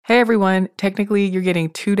Hey everyone, technically you're getting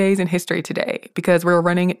 2 days in history today because we're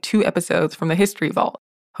running 2 episodes from the History Vault.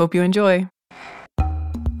 Hope you enjoy.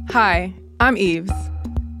 Hi, I'm Eves,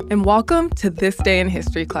 and welcome to This Day in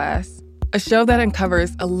History class, a show that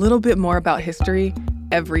uncovers a little bit more about history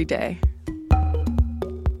every day.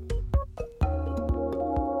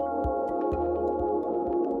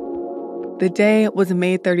 The day was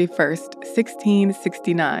May 31st,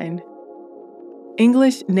 1669.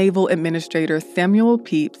 English naval administrator Samuel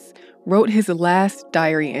Pepys wrote his last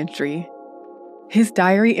diary entry. His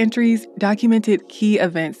diary entries documented key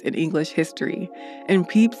events in English history, and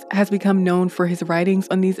Pepys has become known for his writings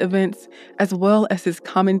on these events, as well as his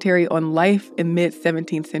commentary on life in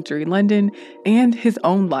mid-17th century London and his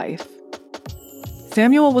own life.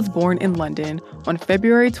 Samuel was born in London on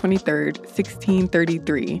February 23,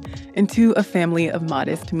 1633, into a family of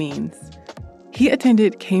modest means. He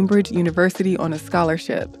attended Cambridge University on a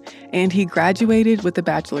scholarship, and he graduated with a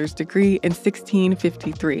bachelor's degree in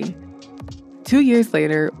 1653. 2 years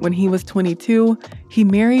later, when he was 22, he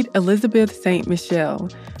married Elizabeth St. Michel,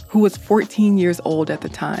 who was 14 years old at the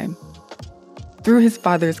time. Through his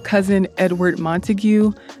father's cousin, Edward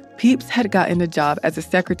Montague, Pepys had gotten a job as a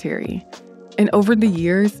secretary. And over the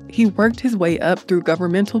years, he worked his way up through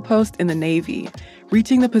governmental posts in the Navy,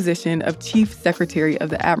 reaching the position of Chief Secretary of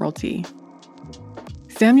the Admiralty.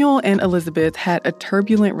 Samuel and Elizabeth had a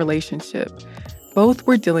turbulent relationship. Both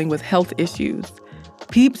were dealing with health issues.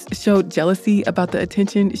 Pepys showed jealousy about the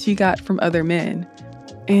attention she got from other men,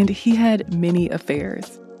 and he had many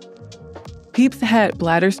affairs. Pepys had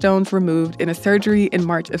bladder stones removed in a surgery in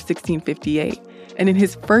March of 1658, and in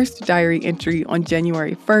his first diary entry on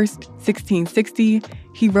January 1st, 1660,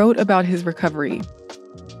 he wrote about his recovery.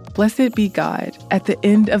 "Blessed be God, at the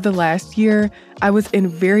end of the last year, I was in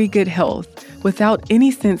very good health, without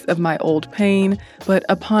any sense of my old pain, but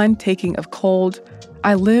upon taking of cold,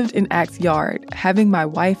 I lived in Axe Yard, having my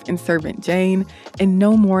wife and servant Jane, and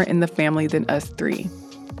no more in the family than us three."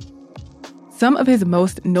 Some of his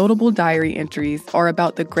most notable diary entries are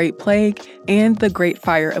about the Great Plague and the Great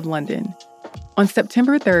Fire of London. On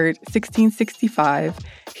September 3rd, 1665,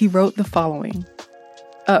 he wrote the following: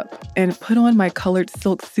 "Up, and put on my colored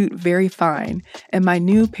silk suit very fine, and my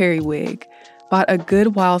new periwig, bought a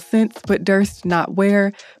good while since, but durst not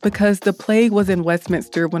wear, because the plague was in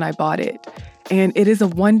Westminster when I bought it. And it is a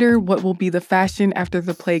wonder what will be the fashion after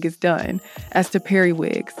the plague is done, as to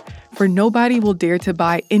periwigs, for nobody will dare to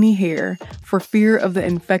buy any hair, for fear of the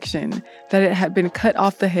infection, that it had been cut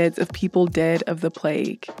off the heads of people dead of the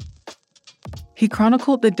plague." He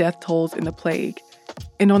chronicled the death tolls in the plague,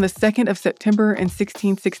 and on the 2nd of September in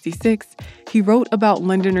 1666, he wrote about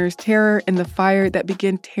Londoners' terror in the fire that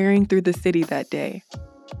began tearing through the city that day.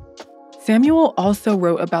 Samuel also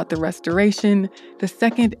wrote about the Restoration, the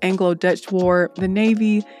Second Anglo-Dutch War, the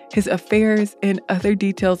Navy, his affairs, and other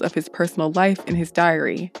details of his personal life in his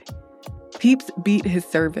diary. Pepys beat his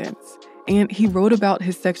servants, and he wrote about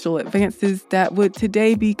his sexual advances that would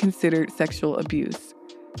today be considered sexual abuse.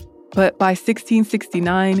 But by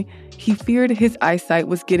 1669, he feared his eyesight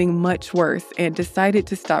was getting much worse and decided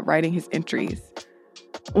to stop writing his entries.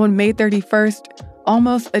 On May 31st,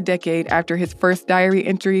 almost a decade after his first diary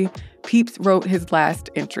entry, Pepys wrote his last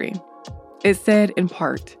entry. It said in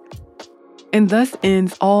part, "And thus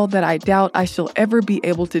ends all that I doubt I shall ever be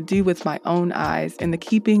able to do with my own eyes in the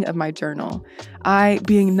keeping of my journal, I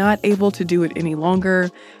being not able to do it any longer,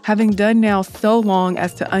 having done now so long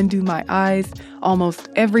as to undo my eyes almost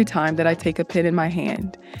every time that I take a pen in my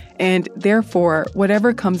hand. And therefore,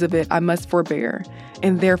 whatever comes of it, I must forbear,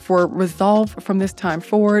 and therefore resolve from this time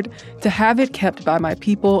forward to have it kept by my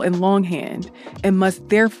people in longhand, and must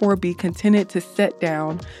therefore be contented to set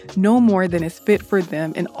down no more than is fit for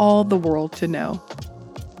them in all the world to know."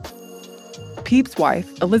 Pepys' wife,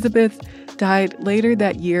 Elizabeth, died later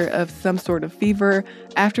that year of some sort of fever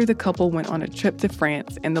after the couple went on a trip to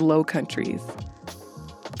France and the Low Countries.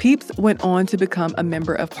 Pepys went on to become a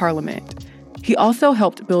member of Parliament. He also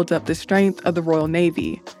helped build up the strength of the Royal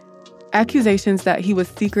Navy. Accusations that he was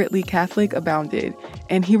secretly Catholic abounded,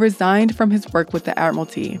 and he resigned from his work with the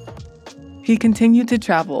Admiralty. He continued to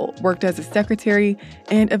travel, worked as a secretary,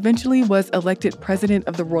 and eventually was elected president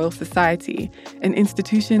of the Royal Society, an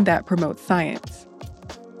institution that promotes science.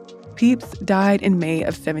 Pepys died in May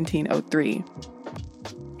of 1703.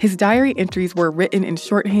 His diary entries were written in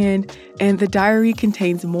shorthand, and the diary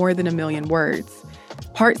contains more than 1 million words.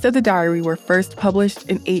 Parts of the diary were first published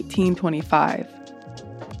in 1825.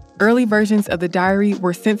 Early versions of the diary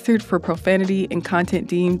were censored for profanity and content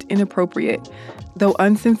deemed inappropriate, though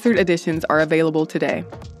uncensored editions are available today.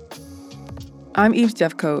 I'm Eve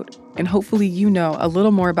Jeffcoat, and hopefully you know a little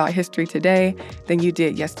more about history today than you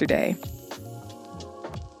did yesterday.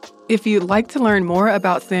 If you'd like to learn more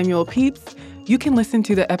about Samuel Pepys, you can listen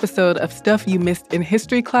to the episode of Stuff You Missed in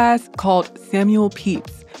History class called Samuel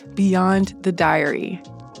Pepys, Beyond the Diary.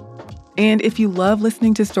 And if you love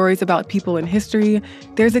listening to stories about people in history,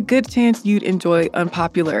 there's a good chance you'd enjoy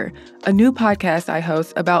Unpopular, a new podcast I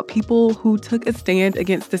host about people who took a stand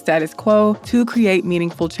against the status quo to create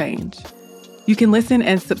meaningful change. You can listen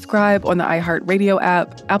and subscribe on the iHeartRadio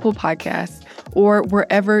app, Apple Podcasts, or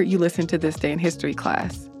wherever you listen to This Day in History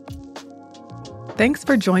class. Thanks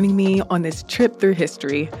for joining me on this trip through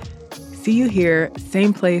history. See you here,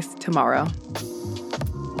 same place tomorrow.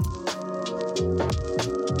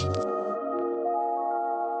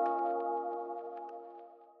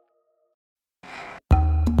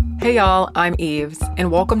 Hey y'all, I'm Eves,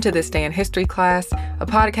 and welcome to This Day in History class, a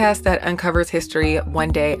podcast that uncovers history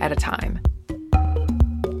one day at a time.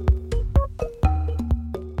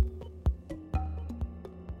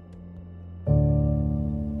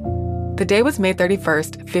 The day was May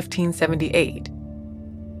 31st, 1578.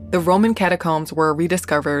 The Roman catacombs were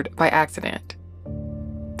rediscovered by accident.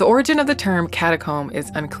 The origin of the term catacomb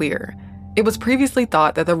is unclear. It was previously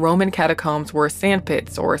thought that the Roman catacombs were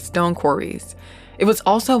sandpits or stone quarries. It was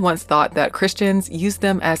also once thought that Christians used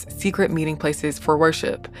them as secret meeting places for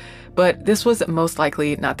worship, but this was most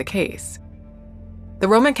likely not the case. The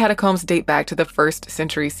Roman catacombs date back to the 1st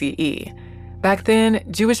century CE. Back then,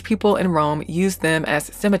 Jewish people in Rome used them as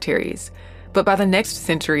cemeteries, but by the next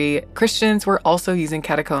century, Christians were also using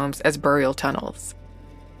catacombs as burial tunnels.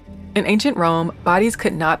 In ancient Rome, bodies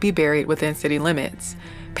could not be buried within city limits.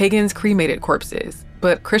 Pagans cremated corpses,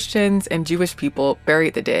 but Christians and Jewish people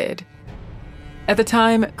buried the dead. At the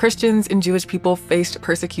time, Christians and Jewish people faced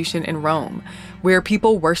persecution in Rome, where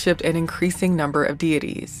people worshipped an increasing number of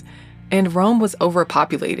deities. And Rome was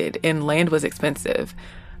overpopulated and land was expensive,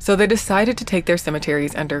 so they decided to take their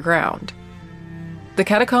cemeteries underground. The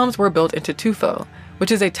catacombs were built into tuffo, which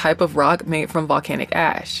is a type of rock made from volcanic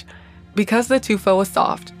ash. Because the tuffo was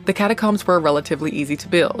soft, the catacombs were relatively easy to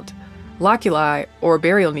build. Loculi, or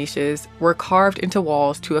burial niches, were carved into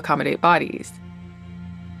walls to accommodate bodies.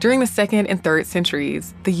 During the 2nd and 3rd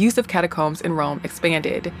centuries, the use of catacombs in Rome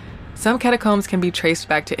expanded. Some catacombs can be traced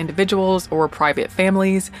back to individuals or private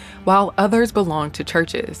families, while others belong to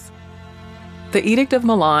churches. The Edict of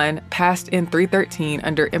Milan, passed in 313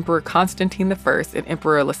 under Emperor Constantine I and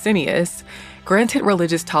Emperor Licinius, granted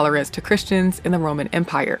religious tolerance to Christians in the Roman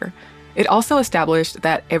Empire. It also established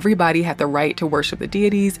that everybody had the right to worship the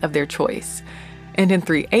deities of their choice. And in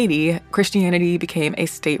 380, Christianity became a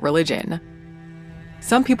state religion.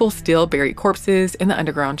 Some people still buried corpses in the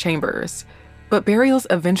underground chambers, but burials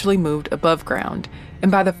eventually moved above ground, and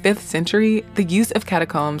by the 5th century, the use of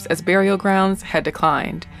catacombs as burial grounds had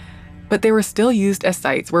declined. But they were still used as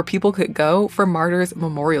sites where people could go for martyrs'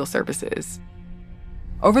 memorial services.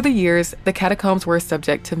 Over the years, the catacombs were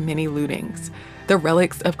subject to many lootings. The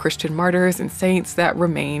relics of Christian martyrs and saints that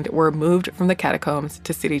remained were moved from the catacombs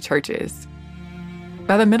to city churches.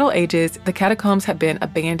 By the Middle Ages, the catacombs had been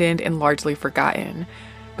abandoned and largely forgotten.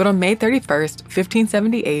 But on May 31st,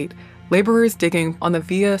 1578, laborers digging on the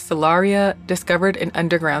Via Salaria discovered an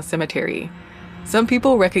underground cemetery. Some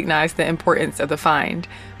people recognized the importance of the find,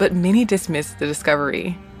 but many dismissed the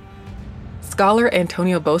discovery. Scholar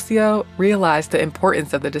Antonio Bosio realized the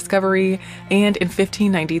importance of the discovery and in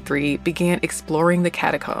 1593 began exploring the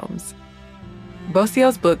catacombs.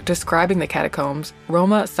 Bosio's book describing the catacombs,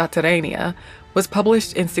 Roma Sotterranea, was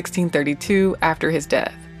published in 1632 after his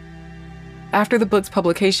death. After the book's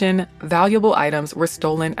publication, valuable items were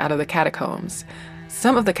stolen out of the catacombs.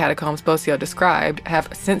 Some of the catacombs Bosio described have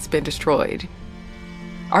since been destroyed.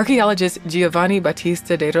 Archaeologist Giovanni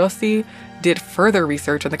Battista de Rossi did further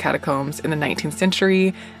research on the catacombs in the 19th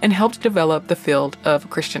century and helped develop the field of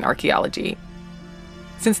Christian archaeology.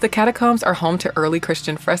 Since the catacombs are home to early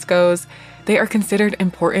Christian frescoes, they are considered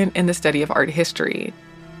important in the study of art history.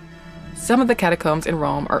 Some of the catacombs in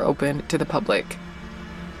Rome are open to the public.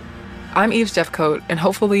 I'm Eves Jeffcoat, and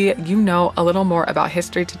hopefully you know a little more about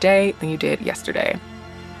history today than you did yesterday.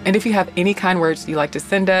 And if you have any kind words you'd like to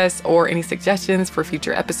send us or any suggestions for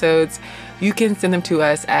future episodes, you can send them to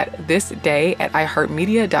us at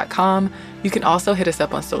thisday@iheartmedia.com. You can also hit us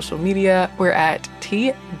up on social media. We're at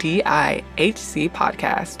TDIHC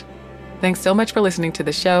Podcast. Thanks so much for listening to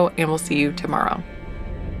the show, and we'll see you tomorrow.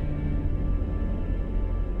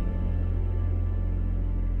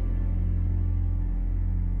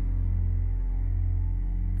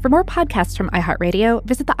 For more podcasts from iHeartRadio,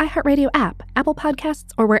 visit the iHeartRadio app, Apple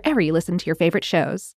Podcasts, or wherever you listen to your favorite shows.